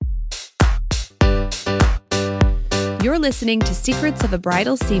You're listening to Secrets of a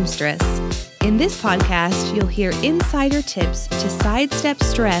Bridal Seamstress. In this podcast, you'll hear insider tips to sidestep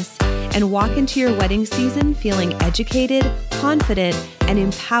stress and walk into your wedding season feeling educated, confident, and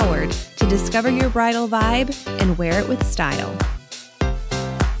empowered to discover your bridal vibe and wear it with style.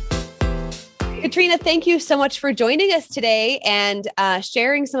 Catrina, thank you so much for joining us today and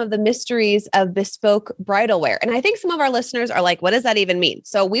sharing some of the mysteries of bespoke bridal wear. And I think some of our listeners are like, what does that even mean?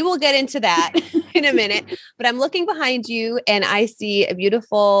 So we will get into that in a minute, but I'm looking behind you and I see a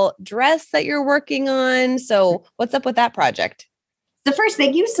beautiful dress that you're working on. So what's up with that project? So first,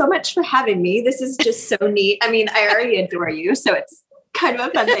 thank you so much for having me. This is just so neat. I mean, I already adore you, so it's kind of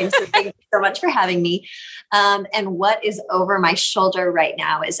a fun thing. So thank you so much for having me. And what is over my shoulder right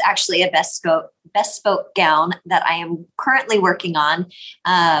now is actually a bespoke gown that I am currently working on.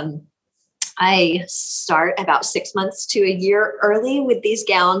 I start about 6 months to a year early with these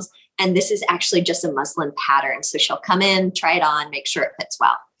gowns, and this is actually just a muslin pattern. So she'll come in, try it on, make sure it fits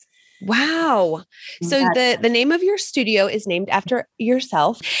well. Wow. So the name of your studio is named after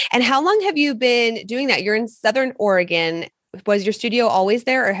yourself. And how long have you been doing that? You're in Southern Oregon. Was your studio always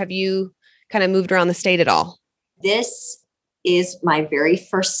there, or have you kind of moved around the state at all? This is my very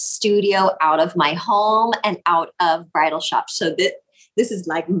first studio out of my home and out of bridal shop. So this is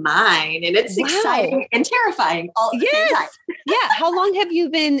like mine, and it's exciting and terrifying all at the same time. Yeah. How long have you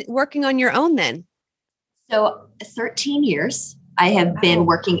been working on your own then? So 13 years. I have been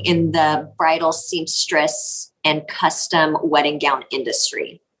working in the bridal seamstress and custom wedding gown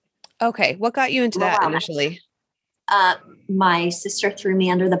industry. Okay. What got you into that initially? My sister threw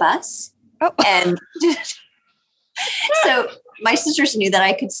me under the bus. Oh. And so my sisters knew that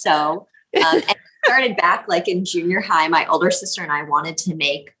I could sew. And it started back like in junior high. My older sister and I wanted to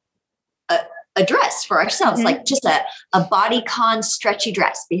make a dress for ourselves, like just a bodycon stretchy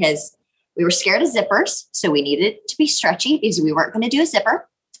dress, because we were scared of zippers. So we needed it to be stretchy because we weren't going to do a zipper.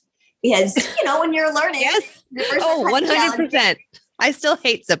 Because, you know, when you're learning. Yes. Zippers are 100%. I still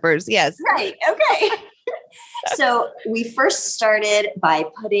hate zippers. Yes. Right. Okay. So we first started by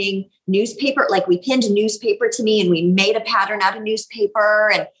putting newspaper, like we pinned newspaper to me and we made a pattern out of newspaper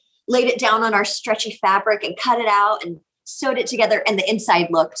and laid it down on our stretchy fabric and cut it out and sewed it together. And the inside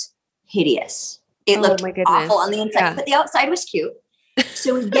looked hideous. It looked awful on the inside, but the outside was cute.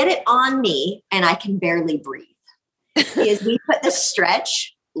 So we get it on me and I can barely breathe because we put the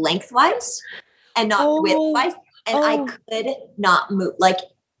stretch lengthwise and not widthwise. And I could not move. Like,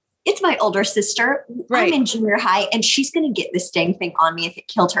 it's my older sister. Right. I'm in junior high and she's going to get this dang thing on me if it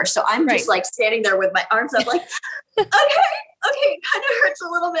killed her. So I'm just like standing there with my arms up like, okay, it kind of hurts a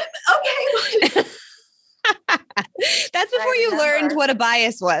little bit, but okay. That's before you learned what a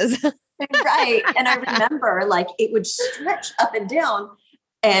bias was. Right. And I remember like it would stretch up and down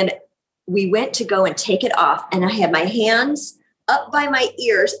and we went to go and take it off. And I had my hands up by my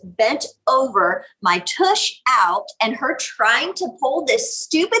ears, bent over, my tush out, and her trying to pull this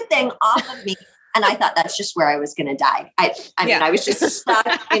stupid thing off of me. And I thought that's just where I was going to die. I mean, I was just stuck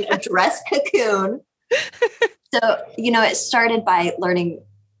in a dress cocoon. So, you know, it started by learning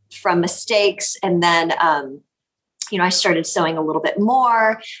from mistakes. And then, you know, I started sewing a little bit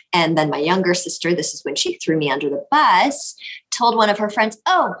more. And then my younger sister, this is when she threw me under the bus, told one of her friends,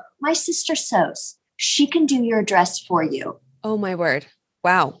 oh, my sister sews. She can do your dress for you. Oh my word.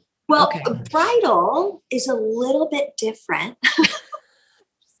 Wow. Well, bridal is a little bit different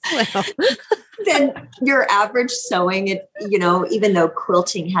than your average sewing. It, you know, even though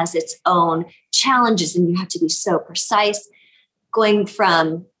quilting has its own challenges and you have to be so precise, going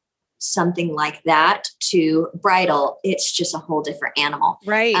from something like that to bridal, it's just a whole different animal.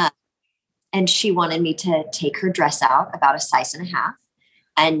 Right. And she wanted me to take her dress out about 1.5 sizes.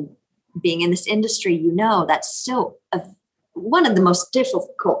 And being in this industry, you know, that's still one of the most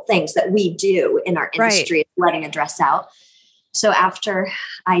difficult things that we do in our industry, is letting a dress out. So after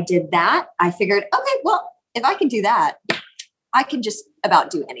I did that, I figured, okay, well, if I can do that, I can just about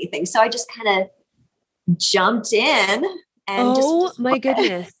do anything. So I just kind of jumped in and my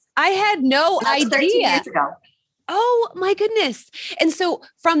goodness. I had no idea. 13 years ago. Oh my goodness. And so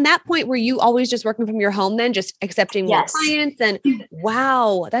from that point, were you always just working from your home then, just accepting more clients? And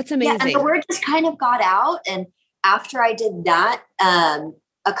wow, that's amazing. Yeah, and the word just kind of got out. And after I did that,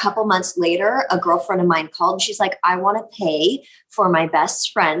 a couple months later, a girlfriend of mine called and she's like, I want to pay for my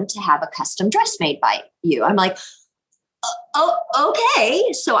best friend to have a custom dress made by you. I'm like, oh,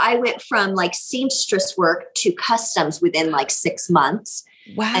 okay. So I went from like seamstress work to customs within like 6 months.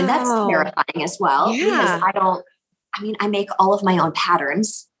 Wow. And that's terrifying as well. Yeah. Because I make all of my own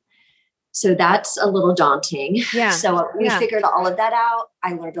patterns. So that's a little daunting. Yeah. So we figured all of that out.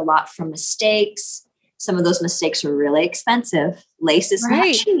 I learned a lot from mistakes. some of those mistakes were really expensive. Lace is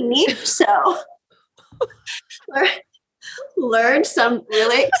not cheap. So learned some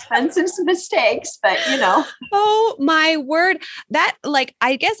really expensive mistakes, but Oh my word. That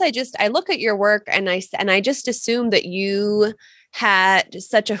I guess I look at your work and I just assume that you had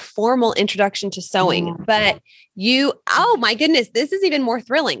such a formal introduction to sewing, but oh my goodness, this is even more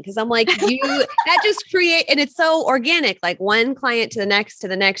thrilling because I'm like, that just create, and it's so organic, like one client to the next,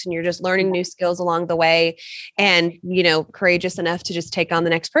 and you're just learning new skills along the way and, courageous enough to just take on the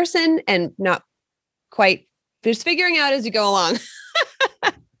next person and not quite just figuring out as you go along.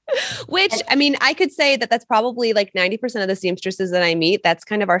 Which, I mean, I could say that that's probably like 90% of the seamstresses that I meet. That's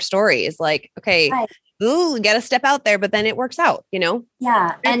kind of our story is like, okay, ooh, got to step out there, but then it works out, Yeah.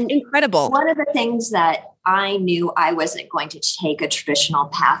 That's and incredible. One of the things that I knew I wasn't going to take a traditional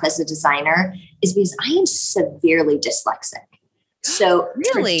path as a designer is because I am severely dyslexic. So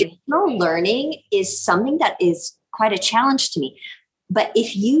traditional learning is something that is quite a challenge to me. But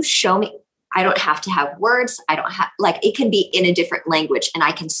if you show me, I don't have to have words. I don't have it can be in a different language and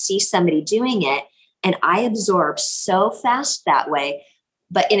I can see somebody doing it and I absorb so fast that way.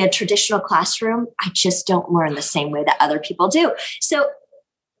 But in a traditional classroom, I just don't learn the same way that other people do. So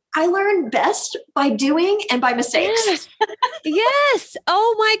I learn best by doing and by mistakes. Yes. Yes.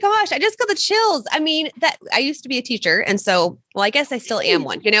 Oh my gosh. I just got the chills. I mean, that I used to be a teacher. And so, I guess I still am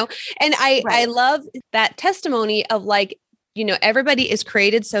one, and I love that testimony of everybody is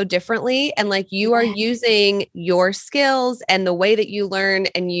created so differently and you are using your skills and the way that you learn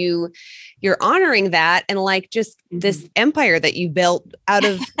and you're honoring that and just this empire that you built out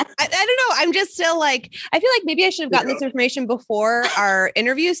of, I don't know. I'm just still I feel like maybe I should have gotten this information before our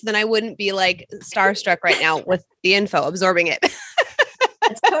interview. So then I wouldn't be starstruck right now with the info, absorbing it.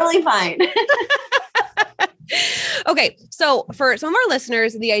 It's totally fine. Okay. So for some of our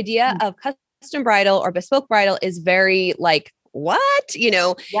listeners, the idea of custom bridal or bespoke bridal is very what,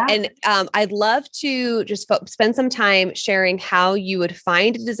 and I'd love to just spend some time sharing how you would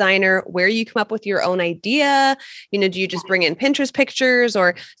find a designer, where you come up with your own idea. Do you just bring in Pinterest pictures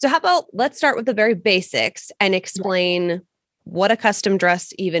so how about let's start with the very basics and explain what a custom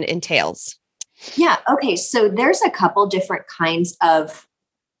dress even entails. Yeah. Okay. So there's a couple different kinds of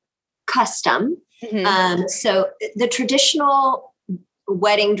custom. Mm-hmm. So the traditional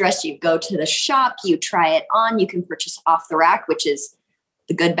wedding dress, you go to the shop, you try it on, you can purchase off the rack, which is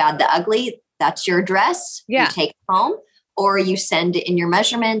the good, bad, the ugly. That's your dress. Yeah. You take it home or you send in your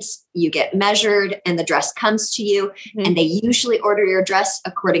measurements, you get measured and the dress comes to you. Mm-hmm. And they usually order your dress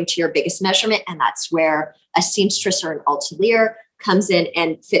according to your biggest measurement. And that's where a seamstress or an atelier comes in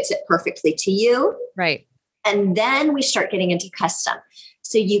and fits it perfectly to you. Right. And then we start getting into custom.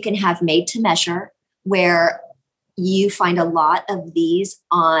 So you can have made to measure where you find a lot of these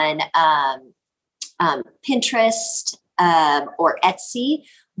on Pinterest or Etsy,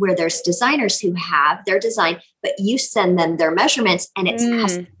 where there's designers who have their design, but you send them their measurements and it's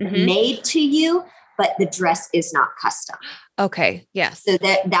custom made to you, but the dress is not custom. Okay. Yes. So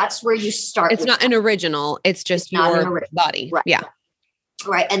that's where you start. It's not an original. It's just your body. Right. Yeah.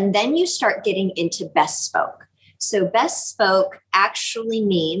 Right. And then you start getting into bespoke. So bespoke actually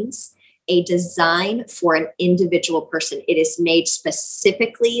means a design for an individual person. It is made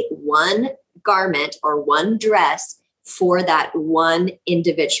specifically one garment or one dress for that one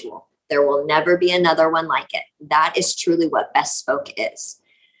individual. There will never be another one like it. That is truly what bespoke is.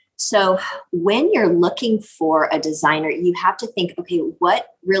 So when you're looking for a designer, you have to think, okay, what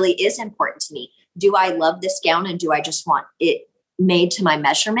really is important to me? Do I love this gown and do I just want it made to my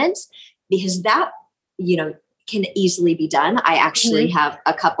measurements? Because that, can easily be done. I actually have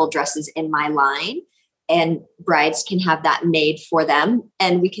a couple dresses in my line and brides can have that made for them.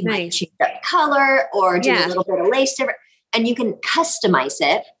 And we can change up color or do a little bit of lace different and you can customize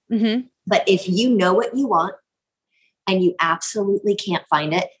it. Mm-hmm. But if you know what you want and you absolutely can't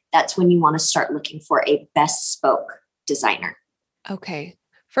find it, that's when you want to start looking for a bespoke designer. Okay.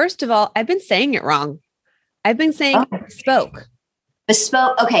 First of all, I've been saying it wrong. I've been saying bespoke.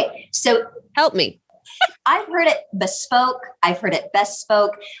 Bespoke. Okay. So help me. I've heard it bespoke. I've heard it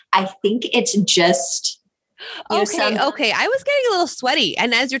bespoke. I think it's just okay. I was getting a little sweaty,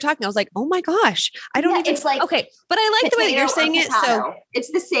 and as you're talking, I was like, "Oh my gosh, I don't." Even, it's like okay, but I like the way that you're saying it. So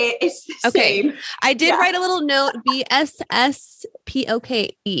it's the same. It's the same. I did write a little note: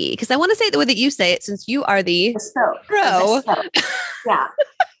 BSSPOKE, because I want to say it the way that you say it, since you are the bespoke. pro. Yeah.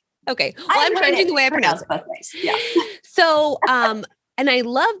 Okay. Well, I'm changing the way I pronounce it. Both ways. Yeah. So, and I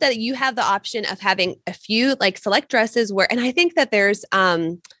love that you have the option of having a few select dresses and I think that there's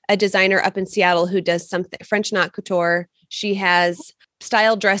a designer up in Seattle who does something, French Knot Couture. She has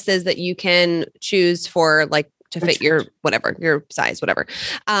style dresses that you can choose for like to fit your whatever, your size, whatever.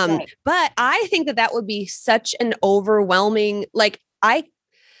 But I think that would be such an overwhelming, like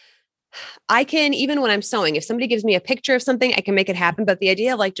I can, even when I'm sewing, if somebody gives me a picture of something, I can make it happen. But the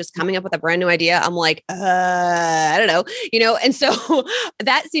idea of like just coming up with a brand new idea, I'm like, I don't know, and so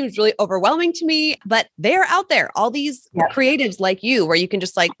that seems really overwhelming to me, but they're out there, all these creatives like you, where you can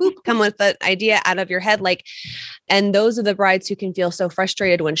just like, boop, come with the idea out of your head. Like, and those are the brides who can feel so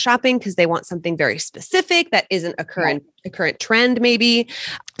frustrated when shopping because they want something very specific that isn't a current trend, maybe.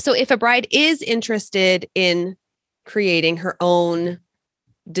 So if a bride is interested in creating her own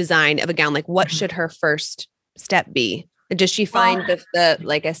design of a gown, like what should her first step be? Does she find the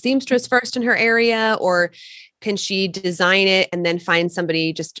like a seamstress first in her area, or can she design it and then find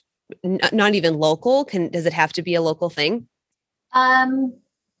somebody just not even local? Does it have to be a local thing?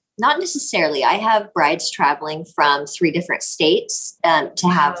 Not necessarily. I have brides traveling from 3 different states to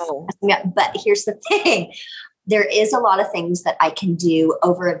have, but here's the thing. There is a lot of things that I can do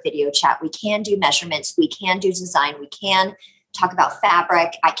over a video chat. We can do measurements. We can do design. We can talk about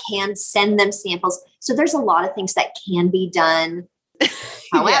fabric. I can send them samples. So there's a lot of things that can be done.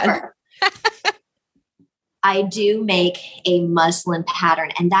 However, I do make a muslin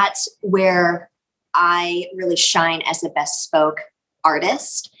pattern, and that's where I really shine as a bespoke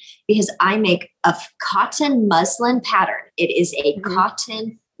artist, because I make a cotton muslin pattern. It is a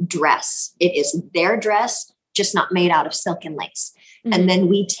cotton dress. It is their dress, just not made out of silk and lace. And then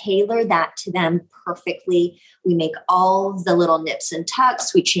we tailor that to them perfectly. We make all the little nips and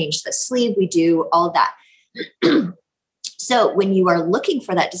tucks. We change the sleeve. We do all of that. So when you are looking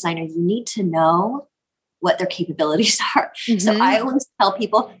for that designer, you need to know what their capabilities are. So I always tell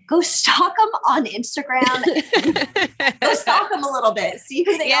people, go stalk them on Instagram. Go stalk them a little bit. See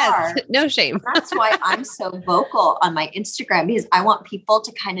who they are. No shame. That's why I'm so vocal on my Instagram, because I want people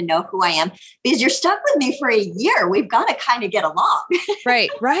to kind of know who I am, because you're stuck with me for a year. We've got to kind of get along. Right.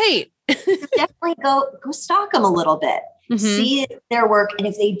 Definitely go stalk them a little bit, see their work. And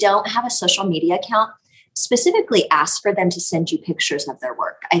if they don't have a social media account, specifically ask for them to send you pictures of their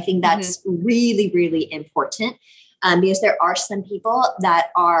work. I think that's really, really important, because there are some people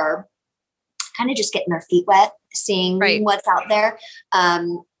that are kind of just getting their feet wet, seeing what's out there,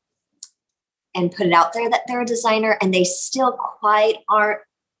 and put it out there that they're a designer, and they still quite aren't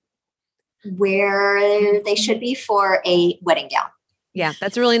where they should be for a wedding gown. Yeah.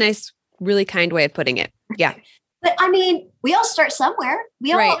 That's a really nice, really kind way of putting it. Yeah. But I mean, we all start somewhere.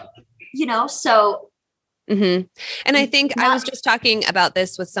 We all, so. And I think I was just talking about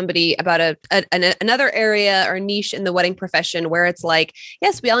this with somebody about another area or niche in the wedding profession, where it's like,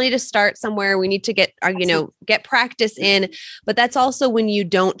 yes, we all need to start somewhere. We need to get our, get practice in, but that's also when you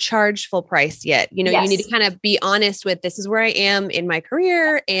don't charge full price yet. You need to kind of be honest with, this is where I am in my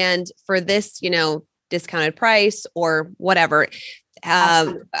career, and for this, discounted price or whatever.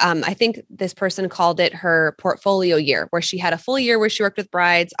 I think this person called it her portfolio year, where she had a full year where she worked with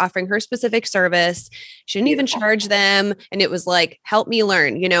brides offering her specific service. She didn't even charge them. And it was like, help me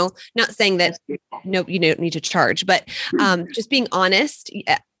learn, not saying that no, you don't need to charge, but just being honest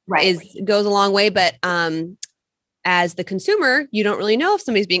goes a long way. But as the consumer, you don't really know if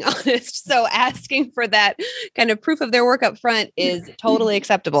somebody's being honest. So asking for that kind of proof of their work up front is totally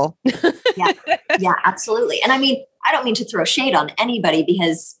acceptable. Yeah, absolutely. And I mean, I don't mean to throw shade on anybody,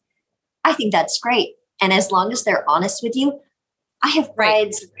 because I think that's great. And as long as they're honest with you, I have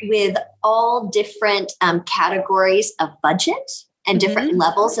brides with all different categories of budget and different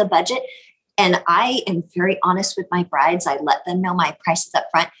levels of budget. And I am very honest with my brides. I let them know my prices up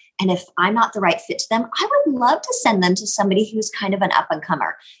front. And if I'm not the right fit to them, I would love to send them to somebody who's kind of an up and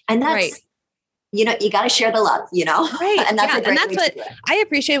comer. And that's, you got to share the love, Right. And that's, and that's what I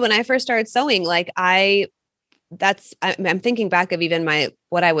appreciate when I first started sewing. Like I'm thinking back of even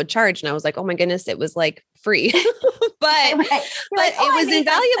what I would charge. And I was like, oh my goodness, it was like free, but it was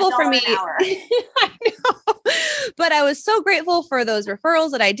invaluable for me. I know. But I was so grateful for those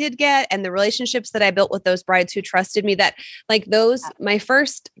referrals that I did get, and the relationships that I built with those brides who trusted me, that like my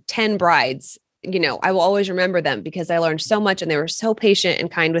first 10 brides, I will always remember them, because I learned so much and they were so patient and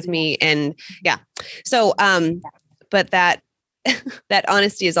kind with me. And so, but that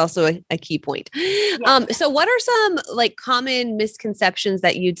honesty is also a key point. Yes. So what are some like common misconceptions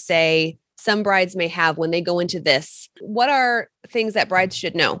that you'd say some brides may have when they go into this? What are things that brides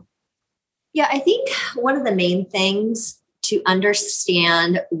should know? Yeah, I think one of the main things to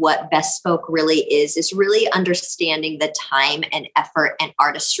understand what bespoke really is really understanding the time and effort and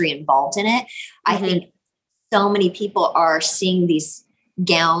artistry involved in it. I think so many people are seeing these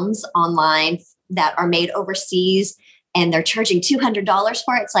gowns online that are made overseas, and they're charging $200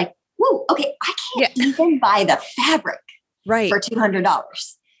 for it. It's like, whoa, okay, I can't even buy the fabric for $200.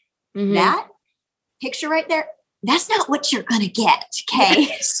 Mm-hmm. That picture right there, that's not what you're going to get. Okay.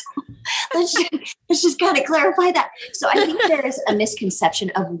 So let's just kind of clarify that. So I think there is a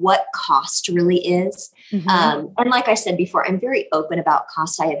misconception of what cost really is. Mm-hmm. And like I said before, I'm very open about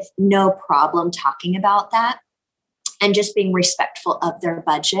cost. I have no problem talking about that and just being respectful of their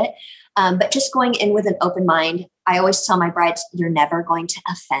budget. But just going in with an open mind. I always tell my brides, you're never going to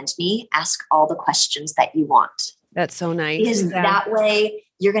offend me. Ask all the questions that you want. That's so nice. Because that way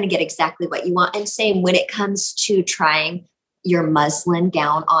you're going to get exactly what you want. And same when it comes to trying your muslin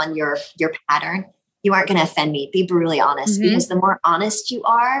gown on your pattern, you aren't going to offend me. Be brutally honest, mm-hmm. because the more honest you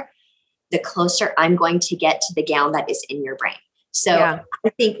are, the closer I'm going to get to the gown that is in your brain. So I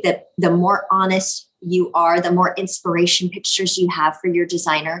think that the more honest you are, the more inspiration pictures you have for your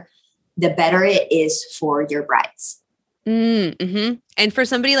designer, the better it is for your brides. Mm-hmm. And for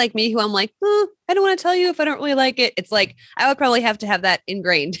somebody like me who I'm like, I don't want to tell you if I don't really like it. It's like, I would probably have to have that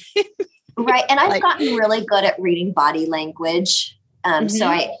ingrained. Right. And I've gotten really good at reading body language. Mm-hmm.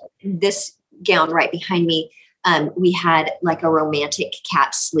 So this gown right behind me, we had like a romantic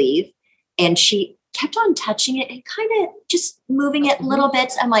cap sleeve and she kept on touching it and kind of just moving it little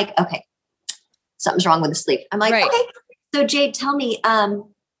bits. I'm like, okay, something's wrong with the sleeve. I'm like, okay. So Jade, tell me,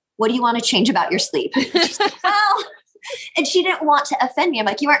 what do you want to change about your sleeve? She's like, well, and she didn't want to offend me. I'm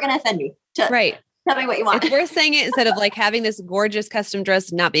like, you aren't going to offend me. Right. Tell me what you want. If we're saying it instead of like having this gorgeous custom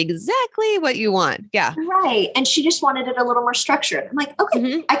dress not be exactly what you want. Yeah. Right. And she just wanted it a little more structured. I'm like, okay,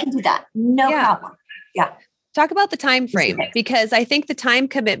 mm-hmm. I can do that. No problem. Yeah. Talk about the time frame, because I think the time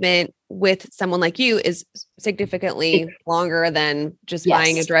commitment with someone like you is significantly longer than just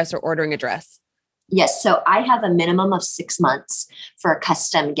buying a dress or ordering a dress. Yes. So I have a minimum of 6 months for a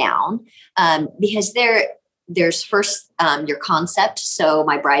custom gown, because there's first your concept. So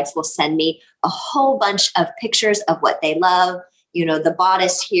my brides will send me a whole bunch of pictures of what they love. You know, the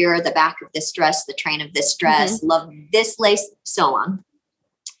bodice here, the back of this dress, the train of this dress, mm-hmm. love this lace, so on.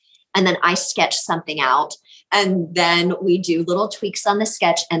 And then I sketch something out. And then we do little tweaks on the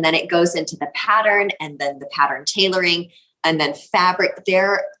sketch. And then it goes into the pattern and then the pattern tailoring and then fabric.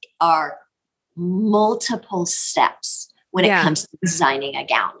 There are multiple steps when it comes to designing a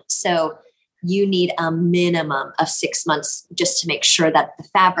gown. So you need a minimum of 6 months just to make sure that the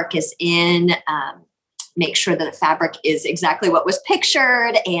fabric is in, make sure that the fabric is exactly what was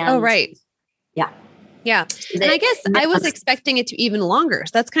pictured. And Yeah. And I guess I was expecting it to even longer.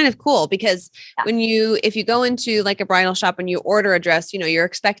 So that's kind of cool because if you go into like a bridal shop and you order a dress, you're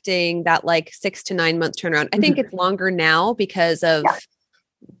expecting that like 6 to 9 month turnaround. I think it's longer now because of,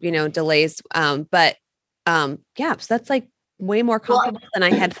 delays. So that's like way more comfortable than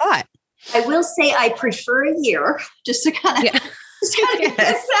I had thought. I will say I prefer a year just to kind of, get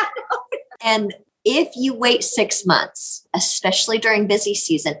that out. And if you wait 6 months, especially during busy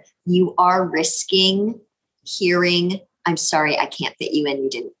season, you are risking hearing, I'm sorry, I can't fit you in. You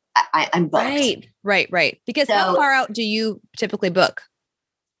didn't, I'm booked. Right. Because how far out do you typically book?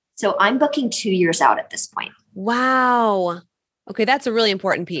 So I'm booking 2 years out at this point. Wow. Okay. That's a really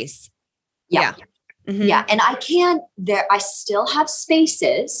important piece. Yeah. Mm-hmm. Yeah. And I still have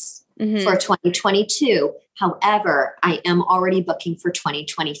spaces for 2022. However, I am already booking for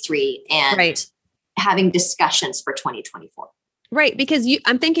 2023 and having discussions for 2024. Right. Because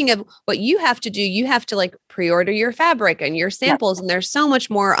I'm thinking of what you have to do. You have to like pre-order your fabric and your samples. And there's so much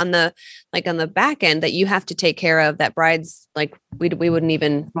more on the back end that you have to take care of that brides, like we wouldn't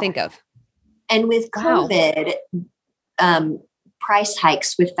even think of. And with COVID, price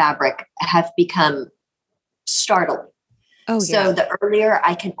hikes with fabric have become startling. So the earlier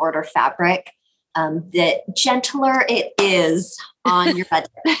I can order fabric, the gentler it is on your budget.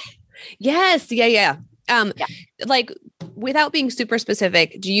 Yes. Yeah. Like without being super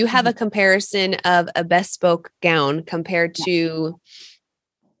specific, do you have a comparison of a bespoke gown compared to,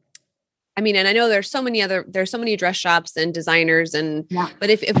 and I know there's so many dress shops and designers but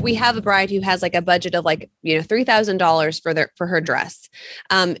if we have a bride who has like a budget of like, $3,000 for her dress,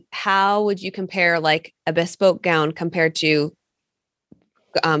 how would you compare like a bespoke gown compared to,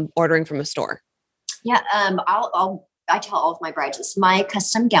 ordering from a store? Yeah. I tell all of my brides, my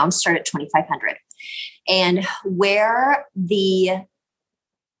custom gowns start at $2,500. And where the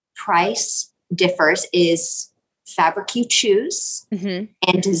price differs is fabric you choose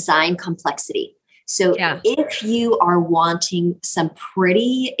and design complexity. So if you are wanting some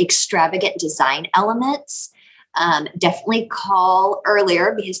pretty extravagant design elements, definitely call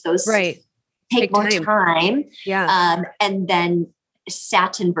earlier because those take more time. Yeah. And then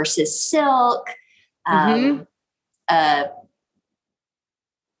satin versus silk,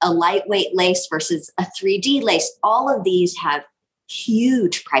 a lightweight lace versus a 3D lace. All of these have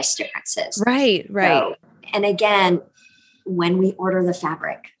huge price differences. Right. So, and again, when we order the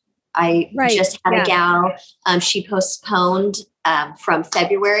fabric, I just had a gal, she postponed from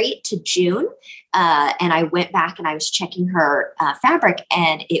February to June. And I went back and I was checking her fabric,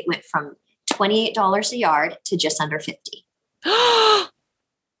 and it went from $28 a yard to just under $50.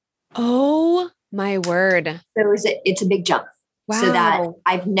 Oh my word. So it's a big jump. Wow. So that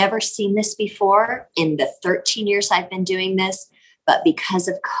I've never seen this before in the 13 years I've been doing this, but because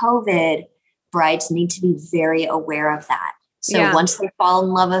of COVID, brides need to be very aware of that. So once they fall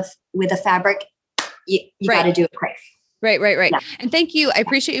in love with a fabric, you got to do it quick. Right. Yeah. And thank you. I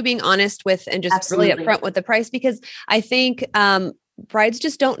appreciate you being honest with and just really upfront with the price, because I think brides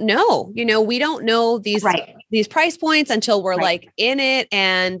just don't know, we don't know these price points until we're like in it.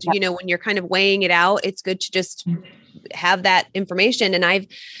 And, when you're kind of weighing it out, it's good to just have that information. And I've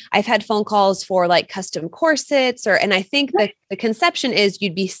had phone calls for like custom corsets and I think that the conception is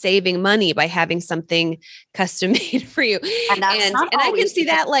you'd be saving money by having something custom made for you. And I can see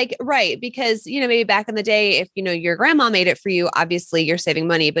that because, maybe back in the day, if, your grandma made it for you, obviously you're saving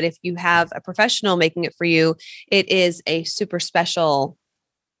money. But if you have a professional making it for you, it is a super special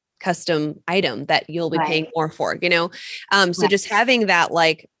custom item that you'll be paying more for, so just having that,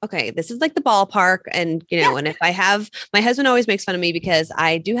 okay, this is like the ballpark. And, and if I have, my husband always makes fun of me because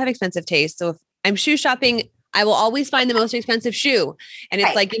I do have expensive taste. So if I'm shoe shopping, I will always find the most expensive shoe. And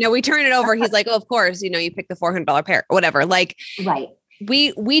it's we turn it over. He's like, oh, of course, you pick the $400 pair or whatever.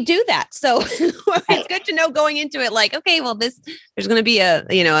 We do that. So it's good to know going into it, okay, well, there's going to be a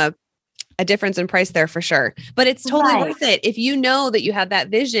difference in price there for sure, but it's totally worth it. If you know that you have that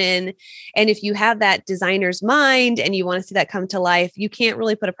vision and if you have that designer's mind and you want to see that come to life, you can't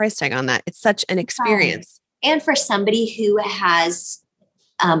really put a price tag on that. It's such an experience. And for somebody who has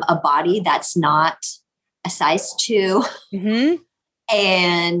a body that's not a size 2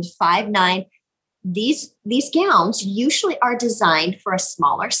 and 5'9", these gowns usually are designed for a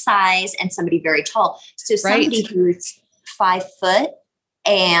smaller size and somebody very tall. So somebody who's 5 foot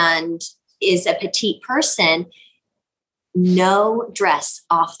and is a petite person, no dress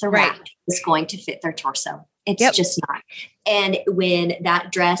off the rack is going to fit their torso. It's just not. And when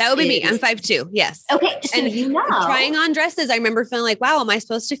that dress, that would be me. I'm 5'2". Yes. Okay. So trying on dresses, I remember feeling like, wow, am I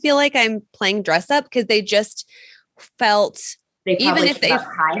supposed to feel like I'm playing dress up? Because they just felt, even if they,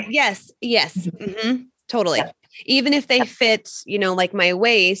 high. Yes. Totally. Yep. Even if they fit, like my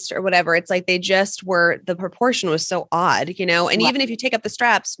waist or whatever, it's like they just were, the proportion was so odd, and even if you take up the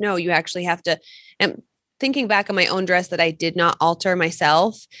straps, no, you actually have to, and thinking back on my own dress that I did not alter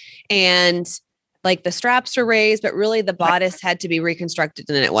myself, and like the straps are raised, but really the bodice had to be reconstructed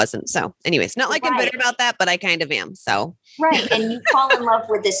and it wasn't. So anyways, not like I'm bitter about that, but I kind of am. So. And you fall in love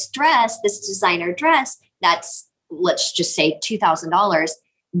with this dress, this designer dress, that's, let's just say $2,000,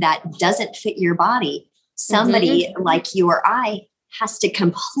 that doesn't fit your body. Somebody like you or I has to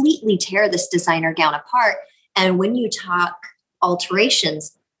completely tear this designer gown apart. And when you talk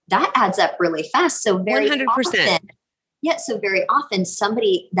alterations, that adds up really fast. So very 100%. So very often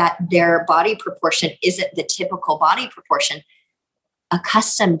somebody that their body proportion isn't the typical body proportion, a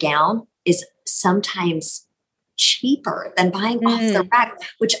custom gown is sometimes cheaper than buying off the rack,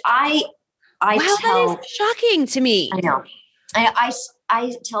 which I that is shocking to me. I know.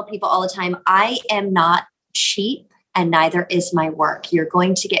 I tell people all the time, I am not cheap and neither is my work. You're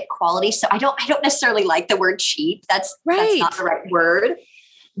going to get quality. So I don't necessarily like the word cheap. That's not the right word.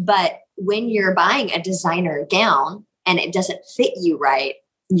 But when you're buying a designer gown and it doesn't fit you right,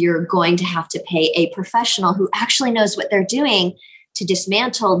 you're going to have to pay a professional who actually knows what they're doing to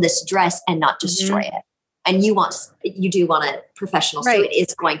dismantle this dress and not destroy it. And you do want a professional. So it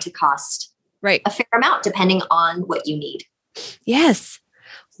is going to cost a fair amount depending on what you need. Yes.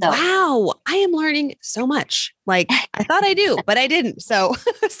 So. Wow. I am learning so much. Like I thought I do, but I didn't. So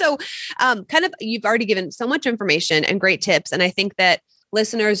kind of, you've already given so much information and great tips. And I think that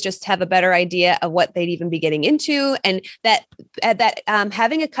listeners just have a better idea of what they'd even be getting into, and that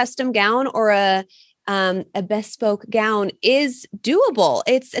having a custom gown or a bespoke gown is doable.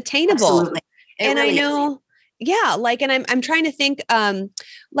 It's attainable. Absolutely. And really I know, and I'm trying to think,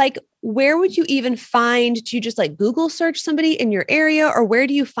 where would you even find, do you just like Google search somebody in your area, or where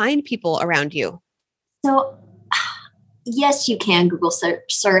do you find people around you? So yes, you can Google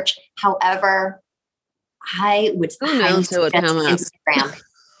search. However, I would highly suggest Instagram.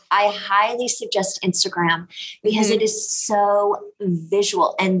 I highly suggest Instagram because it is so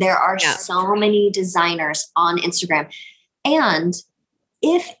visual and there are so many designers on Instagram. And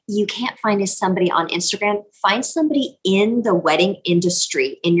if you can't find somebody on Instagram, find somebody in the wedding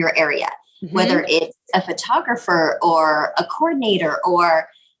industry in your area, whether it's a photographer or a coordinator or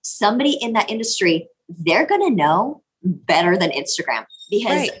somebody in that industry. They're going to know better than Instagram,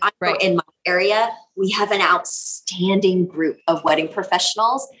 because I know in my area, we have an outstanding group of wedding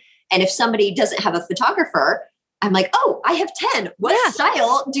professionals. And if somebody doesn't have a photographer, I'm like, oh, I have 10. What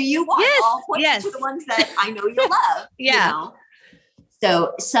style do you want? I'll point you to the ones that I know you love. You know?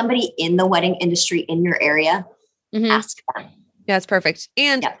 So somebody in the wedding industry in your area, ask them. Yeah, it's perfect.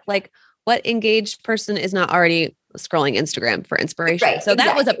 And like, what engaged person is not already scrolling Instagram for inspiration? Right, so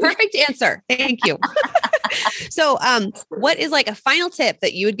that was a perfect answer. Thank you. So what is like a final tip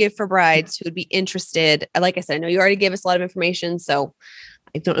that you would give for brides who would be interested? Like I said, I know you already gave us a lot of information, so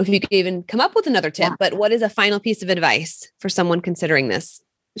I don't know if you could even come up with another tip, but what is a final piece of advice for someone considering this?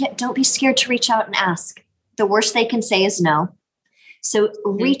 Yeah, don't be scared to reach out and ask. The worst they can say is no. So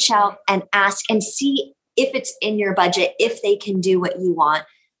reach out and ask and see if it's in your budget, if they can do what you want.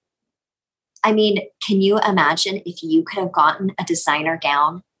 I mean, can you imagine if you could have gotten a designer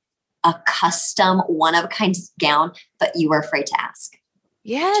gown, a custom one-of-a-kind gown, but you were afraid to ask?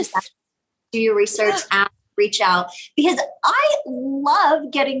 Yes. Do your research, ask, reach out, because I love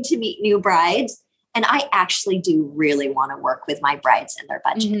getting to meet new brides. And I actually do really want to work with my brides and their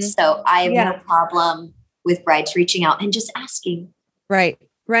budgets. So I have no problem with brides reaching out and just asking. Right.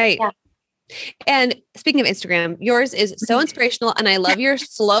 Yeah. And speaking of Instagram, yours is so inspirational, and I love your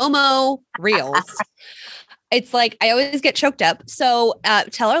slow-mo reels. It's like, I always get choked up. So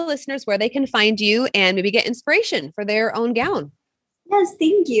tell our listeners where they can find you and maybe get inspiration for their own gown. Yes,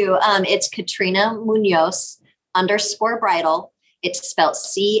 thank you. It's Catrina Munoz _bridal. It's spelled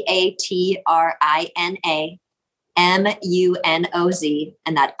CatrinaMunoz,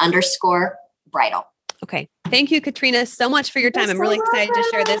 and that _bridal. Okay. Thank you, Catrina, so much for your time. I'm really excited to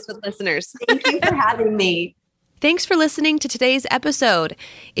share this with listeners. Thank you for having me. Thanks for listening to today's episode.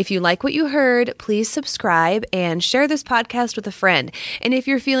 If you like what you heard, please subscribe and share this podcast with a friend. And if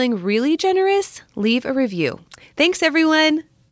you're feeling really generous, leave a review. Thanks, everyone.